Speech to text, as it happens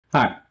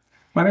Hi,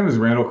 my name is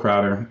Randall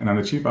Crowder, and I'm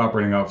the Chief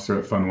Operating Officer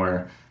at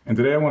Phunware, and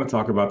today I want to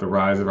talk about the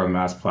rise of our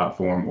MaaS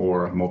platform,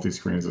 or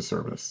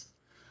Multiscreen-as-a-Service.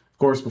 Of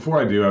course,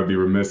 before I do, I would be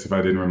remiss if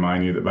I didn't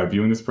remind you that by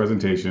viewing this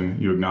presentation,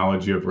 you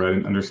acknowledge you have read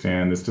and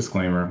understand this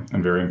disclaimer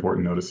and very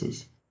important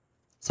notices.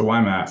 So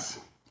why MaaS?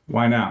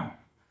 Why now?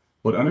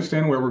 Well, to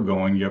understand where we're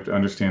going, you have to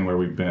understand where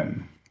we've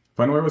been.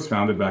 Phunware was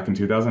founded back in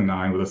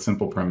 2009 with a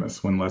simple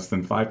premise: when less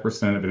than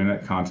 5% of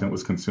internet content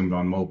was consumed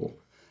on mobile.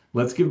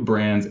 Let's give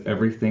brands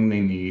everything they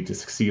need to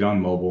succeed on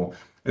mobile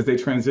as they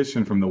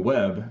transition from the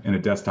web in a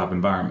desktop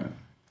environment.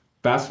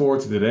 Fast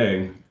forward to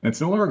today, and it's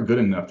no longer good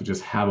enough to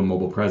just have a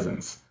mobile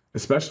presence,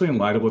 especially in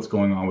light of what's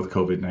going on with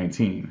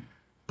COVID-19.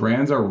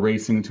 Brands are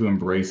racing to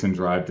embrace and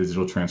drive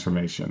digital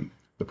transformation,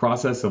 the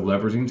process of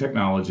leveraging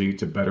technology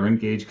to better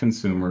engage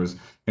consumers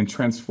and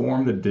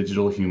transform the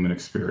digital human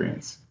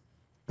experience.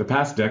 The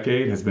past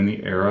decade has been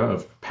the era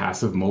of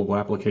passive mobile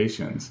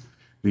applications,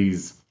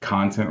 these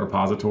content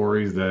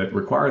repositories that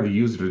require the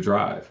user to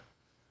drive.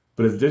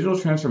 But as digital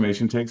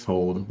transformation takes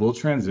hold, we'll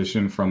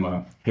transition from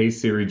a Hey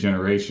Siri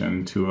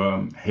generation to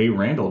a Hey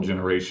Randall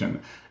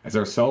generation as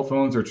our cell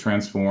phones are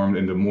transformed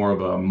into more of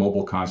a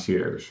mobile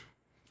concierge.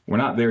 We're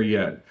not there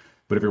yet,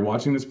 but if you're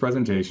watching this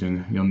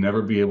presentation, you'll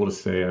never be able to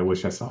say, I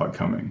wish I saw it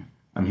coming.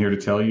 I'm here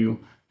to tell you,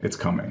 it's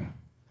coming.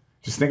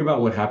 Just think about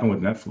what happened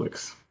with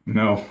Netflix.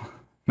 No,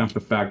 not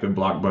the fact that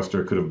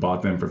Blockbuster could have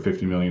bought them for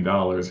 $50 million,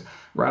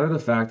 rather the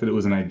fact that it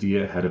was an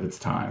idea ahead of its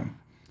time.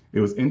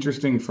 It was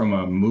interesting from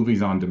a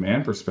movies on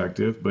demand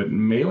perspective, but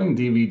mailing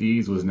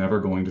DVDs was never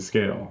going to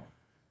scale.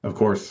 Of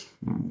course,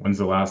 when's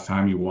the last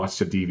time you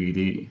watched a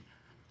DVD?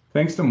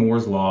 Thanks to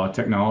Moore's Law,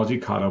 technology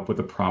caught up with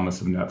the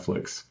promise of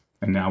Netflix,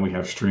 and now we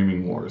have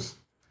streaming wars.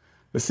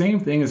 The same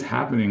thing is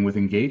happening with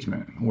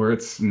engagement, where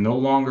it's no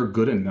longer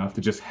good enough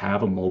to just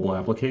have a mobile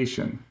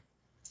application.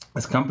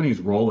 As companies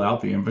roll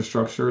out the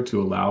infrastructure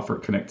to allow for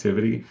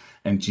connectivity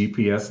and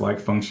GPS-like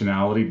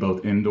functionality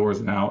both indoors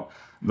and out,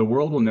 the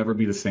world will never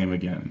be the same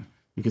again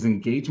because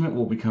engagement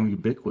will become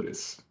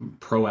ubiquitous,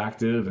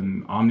 proactive,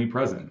 and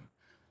omnipresent.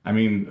 I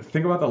mean,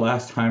 think about the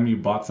last time you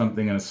bought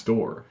something in a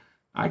store.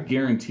 I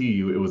guarantee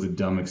you it was a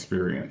dumb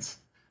experience.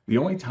 The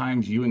only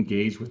times you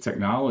engaged with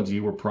technology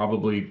were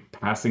probably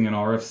passing an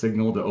RF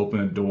signal to open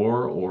a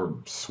door or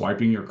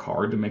swiping your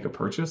card to make a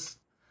purchase.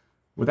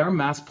 With our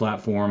MaaS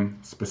platform,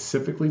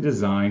 specifically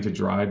designed to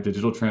drive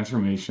digital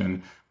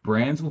transformation,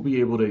 brands will be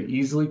able to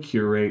easily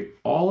curate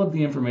all of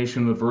the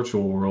information in the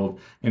virtual world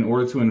in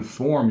order to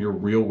inform your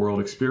real world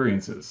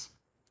experiences.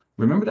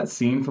 Remember that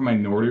scene from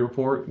Minority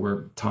Report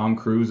where Tom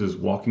Cruise is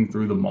walking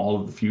through the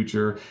mall of the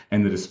future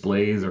and the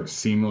displays are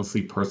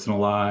seamlessly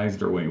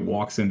personalized, or when he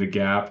walks into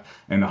Gap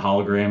and the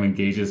hologram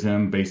engages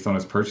him based on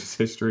his purchase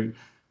history?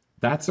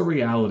 That's a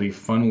reality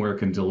Phunware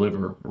can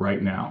deliver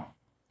right now.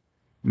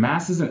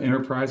 MaaS is an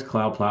enterprise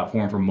cloud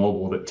platform for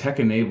mobile that tech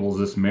enables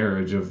this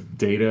marriage of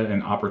data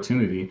and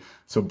opportunity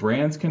so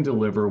brands can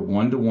deliver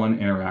one-to-one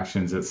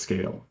interactions at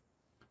scale.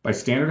 By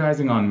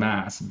standardizing on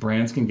MaaS,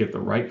 brands can get the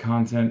right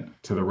content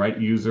to the right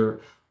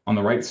user on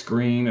the right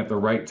screen at the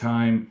right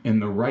time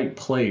in the right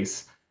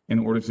place in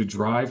order to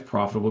drive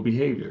profitable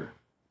behavior.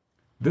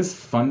 This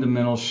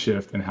fundamental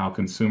shift in how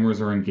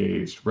consumers are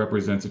engaged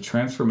represents a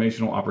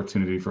transformational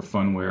opportunity for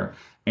Phunware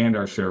and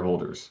our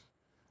shareholders.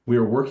 We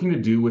are working to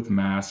do with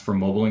MaaS for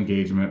mobile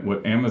engagement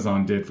what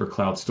Amazon did for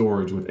cloud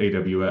storage with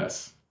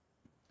AWS.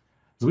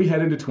 As we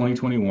head into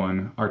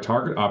 2021, our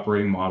target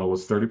operating model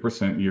was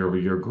 30%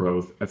 year-over-year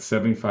growth at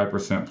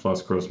 75%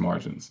 plus gross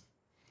margins.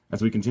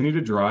 As we continue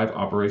to drive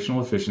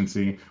operational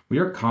efficiency, we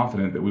are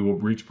confident that we will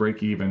reach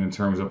break even in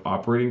terms of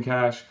operating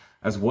cash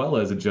as well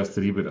as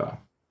adjusted EBITDA.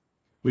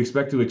 We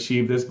expect to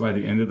achieve this by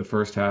the end of the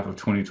first half of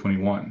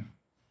 2021.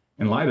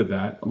 In light of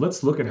that,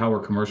 let's look at how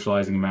we're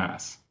commercializing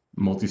MaaS,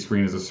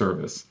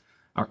 Multiscreen-as-a-Service,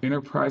 our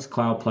enterprise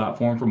cloud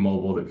platform for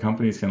mobile that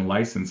companies can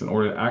license in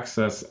order to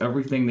access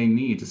everything they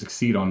need to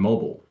succeed on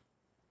mobile.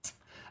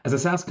 As a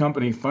SaaS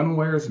company,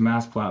 Phunware's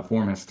MaaS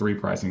platform has three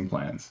pricing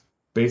plans: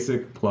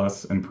 Basic,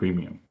 Plus, and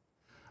Premium.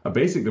 A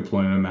basic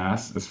deployment of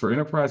MaaS is for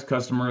enterprise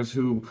customers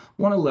who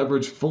want to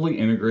leverage fully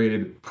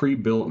integrated,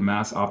 pre-built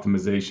MaaS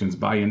optimizations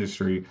by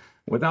industry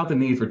without the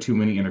need for too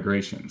many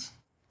integrations.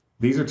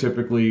 These are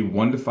typically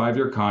 1 to 5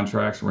 year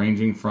contracts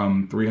ranging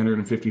from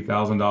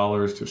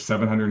 $350,000 to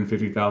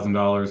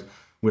 $750,000,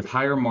 with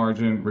higher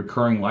margin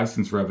recurring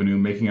license revenue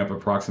making up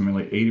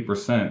approximately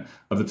 80%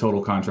 of the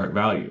total contract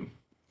value.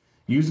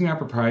 Using our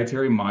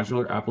proprietary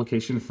modular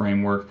application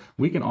framework,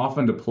 we can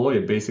often deploy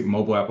a basic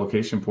mobile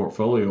application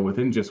portfolio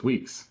within just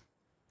weeks.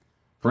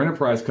 For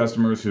enterprise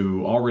customers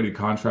who already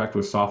contract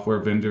with software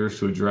vendors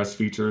to address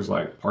features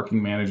like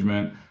parking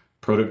management,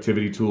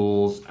 productivity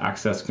tools,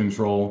 access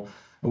control,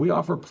 we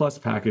offer Plus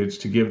package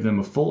to give them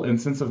a full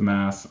instance of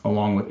MaaS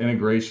along with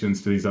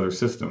integrations to these other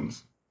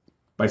systems.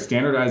 By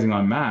standardizing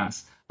on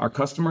MaaS, our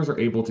customers are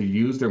able to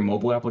use their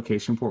mobile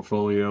application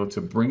portfolio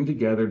to bring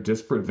together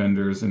disparate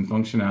vendors and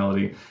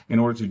functionality in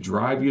order to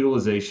drive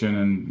utilization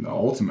and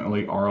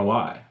ultimately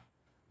ROI.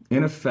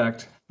 In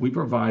effect, we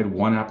provide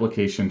one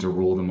application to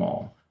rule them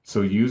all,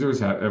 so users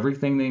have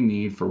everything they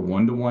need for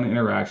one-to-one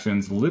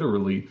interactions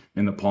literally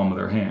in the palm of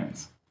their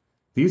hands.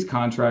 These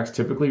contracts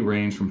typically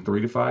range from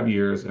 3 to 5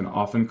 years and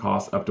often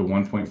cost up to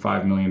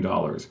 $1.5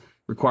 million,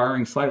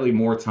 requiring slightly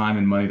more time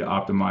and money to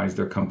optimize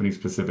their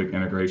company-specific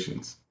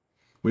integrations.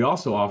 We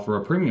also offer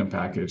a premium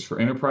package for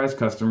enterprise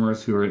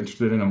customers who are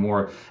interested in a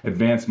more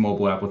advanced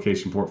mobile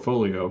application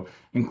portfolio,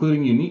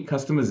 including unique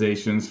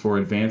customizations for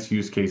advanced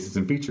use cases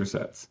and feature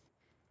sets.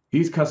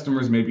 These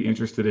customers may be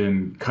interested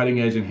in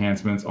cutting-edge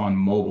enhancements on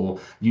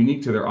mobile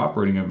unique to their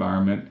operating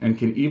environment and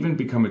can even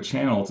become a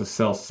channel to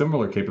sell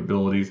similar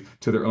capabilities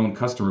to their own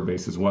customer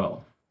base as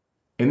well.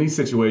 In these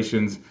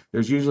situations,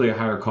 there's usually a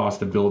higher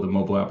cost to build a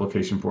mobile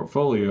application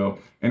portfolio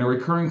and a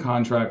recurring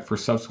contract for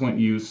subsequent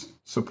use,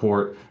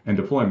 support, and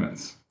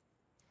deployments.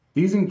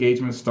 These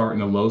engagements start in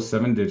the low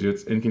 7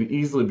 digits and can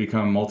easily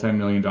become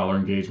multi-million-dollar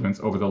engagements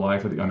over the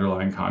life of the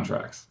underlying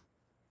contracts.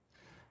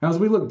 Now, as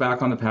we look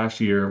back on the past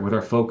year with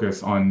our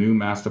focus on new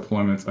MaaS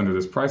deployments under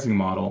this pricing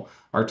model,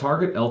 our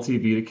target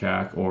LTV to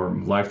CAC, or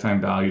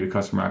lifetime value to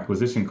customer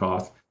acquisition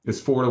cost,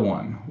 is 4 to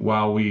 1,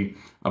 while we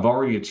have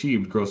already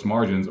achieved gross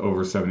margins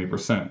over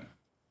 70%.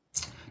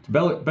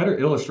 To better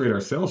illustrate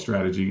our sales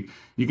strategy,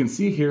 you can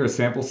see here a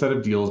sample set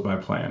of deals by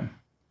plan.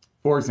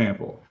 For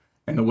example,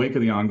 in the wake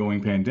of the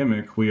ongoing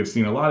pandemic, we have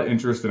seen a lot of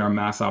interest in our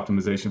MaaS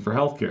optimization for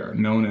healthcare,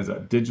 known as a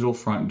digital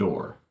front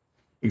door.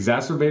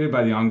 Exacerbated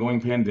by the ongoing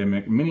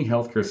pandemic, many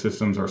healthcare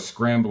systems are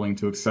scrambling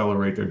to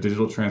accelerate their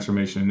digital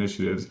transformation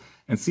initiatives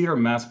and see our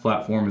MaaS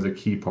platform as a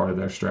key part of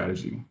their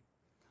strategy.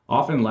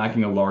 Often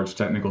lacking a large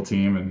technical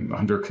team and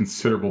under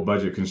considerable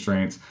budget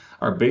constraints,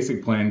 our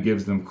basic plan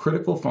gives them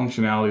critical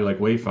functionality like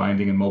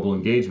wayfinding and mobile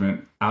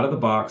engagement out of the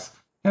box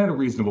and at a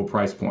reasonable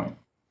price point.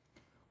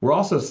 We're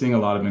also seeing a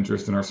lot of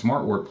interest in our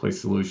smart workplace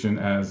solution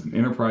as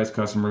enterprise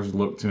customers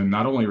look to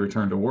not only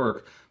return to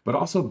work, but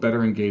also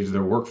better engage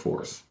their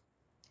workforce.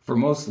 For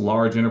most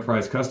large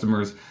enterprise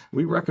customers,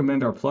 we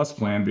recommend our Plus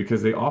plan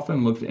because they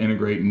often look to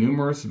integrate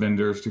numerous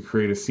vendors to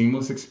create a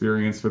seamless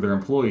experience for their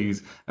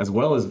employees as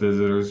well as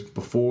visitors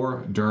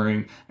before,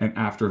 during, and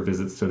after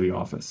visits to the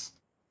office.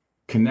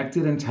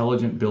 Connected,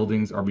 intelligent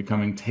buildings are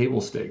becoming table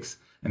stakes,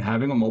 and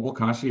having a mobile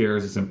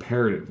concierge is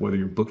imperative whether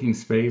you're booking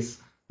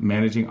space,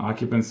 managing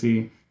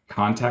occupancy,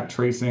 contact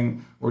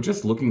tracing, or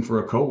just looking for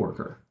a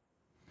coworker.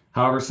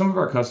 However, some of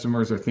our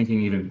customers are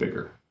thinking even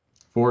bigger.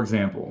 For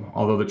example,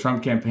 although the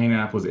Trump campaign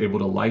app was able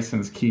to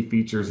license key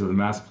features of the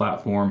MaaS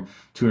platform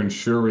to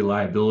ensure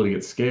reliability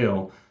at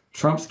scale,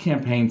 Trump's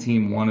campaign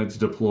team wanted to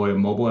deploy a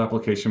mobile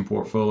application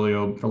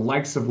portfolio the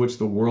likes of which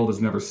the world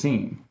has never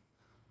seen.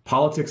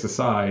 Politics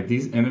aside,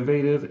 these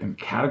innovative and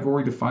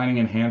category-defining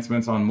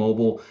enhancements on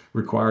mobile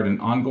required an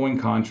ongoing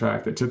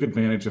contract that took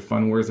advantage of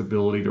Phunware's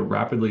ability to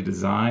rapidly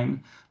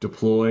design,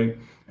 deploy,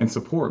 and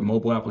support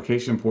mobile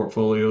application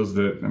portfolios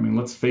that,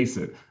 let's face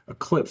it,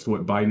 eclipsed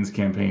what Biden's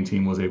campaign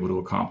team was able to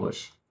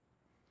accomplish.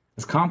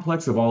 As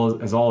complex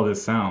as all of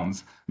this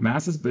sounds,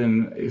 MaaS has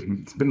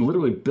been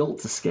literally built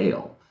to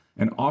scale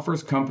and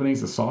offers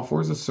companies a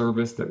software as a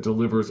service that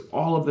delivers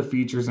all of the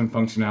features and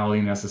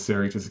functionality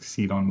necessary to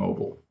succeed on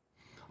mobile.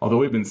 Although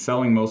we've been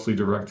selling mostly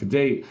direct to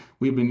date,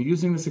 we've been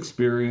using this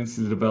experience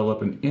to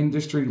develop an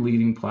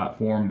industry-leading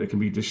platform that can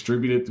be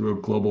distributed through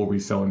a global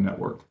reseller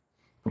network.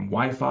 From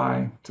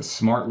Wi-Fi to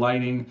smart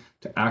lighting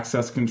to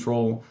access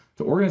control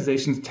to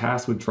organizations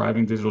tasked with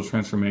driving digital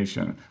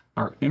transformation,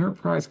 our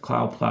enterprise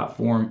cloud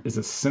platform is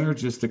a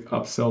synergistic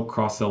upsell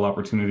cross-sell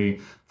opportunity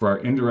for our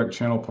indirect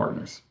channel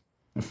partners.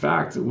 In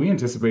fact, we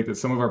anticipate that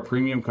some of our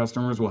premium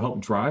customers will help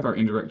drive our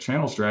indirect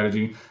channel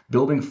strategy,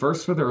 building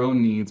first for their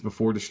own needs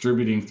before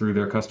distributing through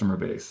their customer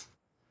base.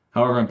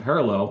 However, in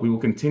parallel, we will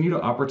continue to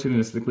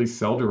opportunistically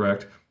sell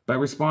direct by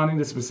responding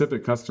to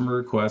specific customer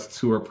requests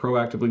who are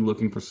proactively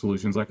looking for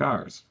solutions like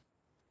ours.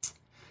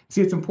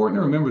 See, it's important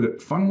to remember that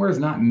Phunware is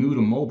not new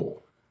to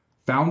mobile.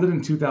 Founded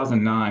in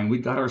 2009, we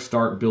got our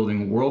start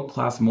building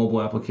world-class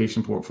mobile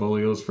application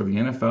portfolios for the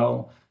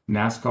NFL,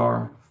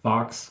 NASCAR,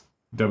 Fox,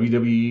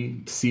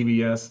 WWE,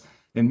 CBS,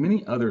 and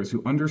many others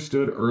who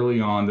understood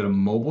early on that a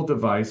mobile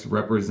device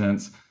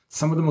represents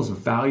some of the most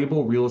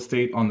valuable real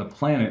estate on the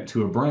planet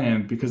to a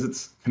brand because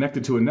it's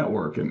connected to a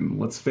network and,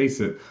 let's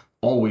face it,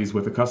 always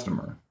with a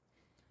customer.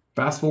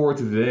 Fast forward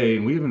to today,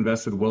 and we have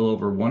invested well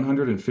over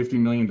 $150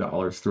 million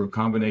through a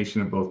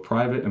combination of both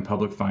private and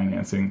public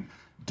financing,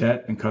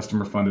 debt, and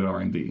customer-funded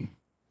R&D.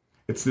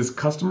 It's this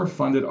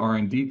customer-funded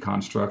R&D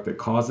construct that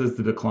causes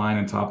the decline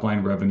in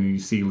top-line revenue you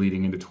see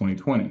leading into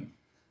 2020.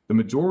 The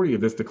majority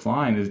of this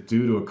decline is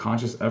due to a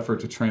conscious effort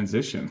to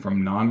transition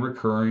from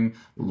non-recurring,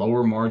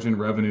 lower margin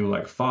revenue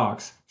like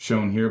Fox,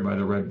 shown here by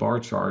the red bar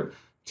chart,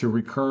 to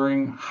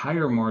recurring,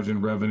 higher margin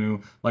revenue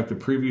like the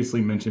previously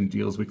mentioned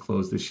deals we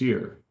closed this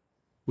year.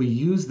 We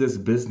use this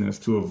business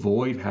to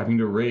avoid having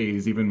to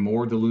raise even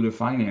more dilutive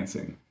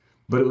financing,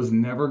 but it was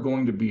never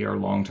going to be our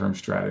long-term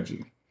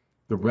strategy.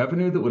 The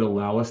revenue that would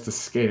allow us to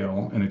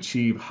scale and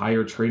achieve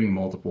higher trading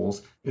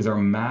multiples is our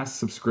MaaS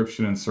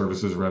subscription and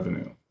services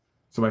revenue.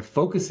 So by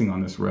focusing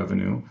on this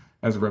revenue,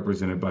 as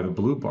represented by the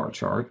blue bar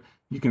chart,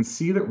 you can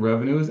see that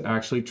revenue is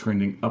actually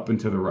trending up and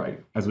to the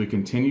right as we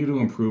continue to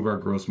improve our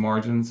gross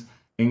margins,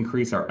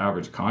 increase our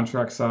average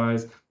contract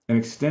size, and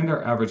extend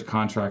our average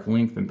contract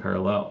length in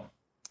parallel.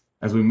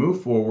 As we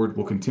move forward,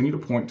 we'll continue to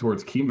point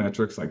towards key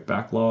metrics like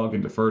backlog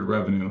and deferred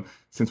revenue,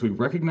 since we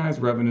recognize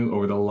revenue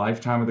over the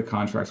lifetime of the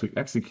contracts we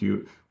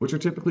execute, which are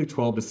typically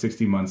 12 to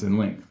 60 months in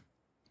length.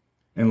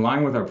 In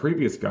line with our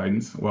previous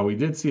guidance, while we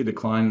did see a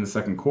decline in the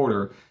second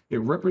quarter,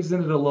 it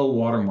represented a low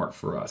watermark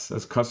for us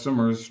as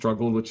customers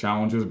struggled with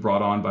challenges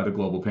brought on by the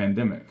global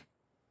pandemic.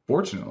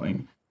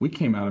 Fortunately, we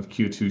came out of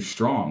Q2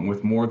 strong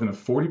with more than a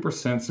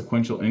 40%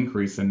 sequential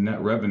increase in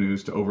net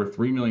revenues to over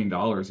 $3 million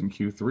in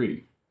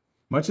Q3.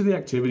 Much of the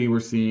activity we're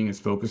seeing is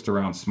focused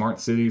around smart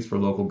cities for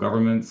local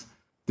governments,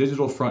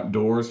 digital front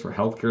doors for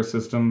healthcare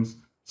systems,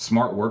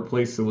 smart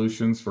workplace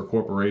solutions for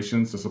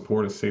corporations to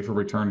support a safer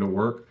return to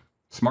work,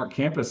 smart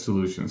campus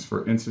solutions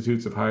for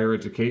institutes of higher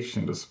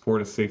education to support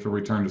a safer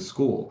return to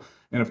school,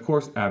 and of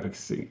course,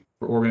 advocacy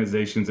for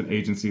organizations and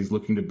agencies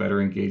looking to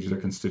better engage their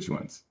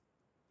constituents.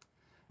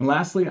 And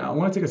lastly, I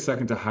want to take a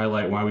second to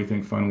highlight why we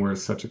think Phunware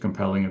is such a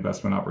compelling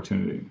investment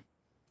opportunity.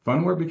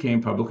 Phunware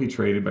became publicly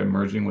traded by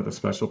merging with a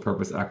special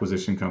purpose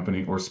acquisition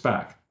company, or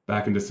SPAC,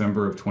 back in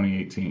December of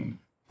 2018,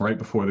 right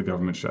before the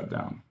government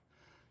shutdown.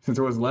 Since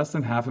there was less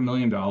than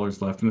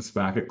 $500,000 left in the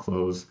SPAC at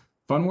close,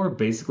 Phunware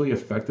basically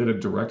effected a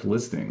direct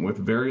listing with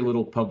very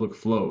little public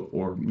float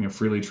or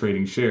freely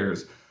trading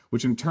shares,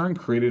 which in turn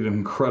created an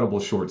incredible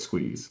short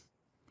squeeze.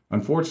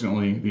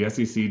 Unfortunately, the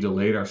SEC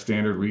delayed our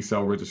standard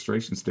resale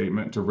registration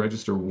statement to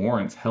register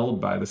warrants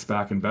held by the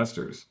SPAC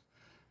investors.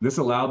 This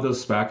allowed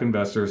those SPAC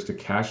investors to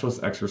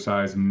cashless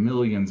exercise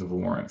millions of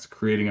warrants,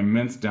 creating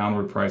immense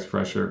downward price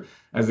pressure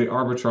as they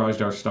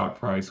arbitraged our stock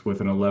price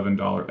with an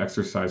 $11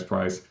 exercise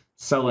price,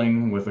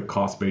 selling with a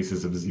cost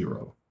basis of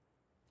 $0.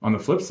 On the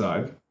flip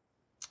side,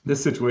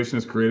 this situation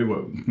has created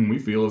what we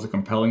feel is a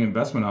compelling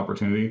investment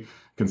opportunity,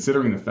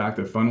 considering the fact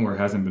that Phunware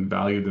hasn't been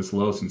valued this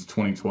low since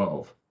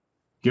 2012.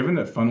 Given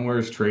that Phunware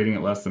is trading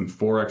at less than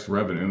 4x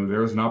revenue,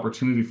 there is an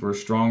opportunity for a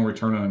strong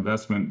return on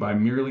investment by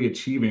merely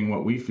achieving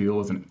what we feel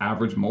is an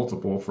average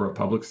multiple for a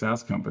public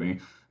SaaS company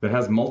that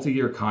has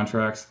multi-year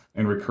contracts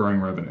and recurring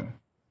revenue.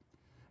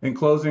 In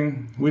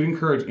closing, we'd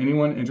encourage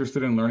anyone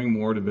interested in learning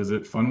more to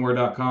visit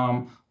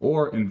phunware.com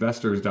or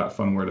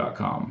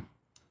investors.phunware.com.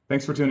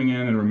 Thanks for tuning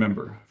in, and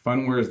remember,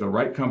 Phunware is the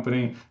right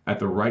company at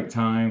the right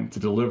time to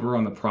deliver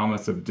on the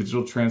promise of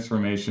digital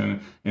transformation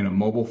in a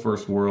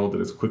mobile-first world that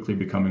is quickly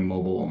becoming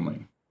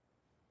mobile-only.